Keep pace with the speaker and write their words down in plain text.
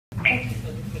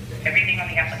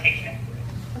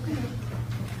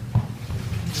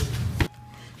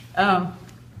It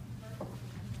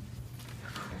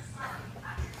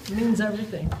means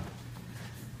everything.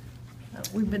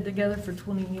 We've been together for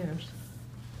 20 years.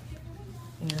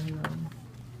 And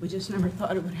We just never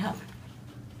thought it would happen.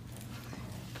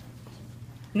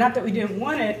 Not that we didn't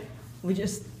want it, we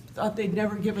just thought they'd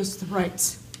never give us the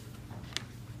rights.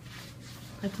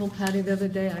 I told Patty the other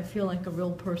day, I feel like a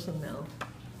real person now.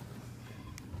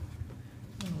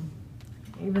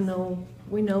 Even though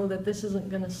we know that this isn't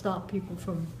going to stop people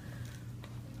from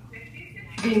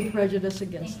being prejudiced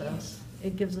against us,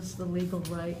 it gives us the legal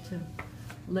right to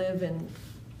live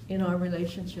in our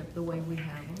relationship the way we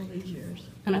have all these years.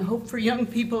 And I hope for young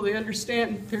people they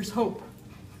understand there's hope.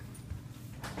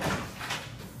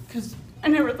 Because I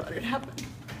never thought it'd happen.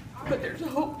 But there's a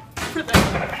hope for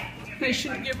them. They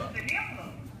shouldn't give up.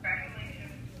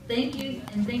 Thank you,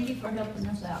 and thank you for helping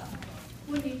us out.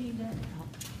 What do you need that help?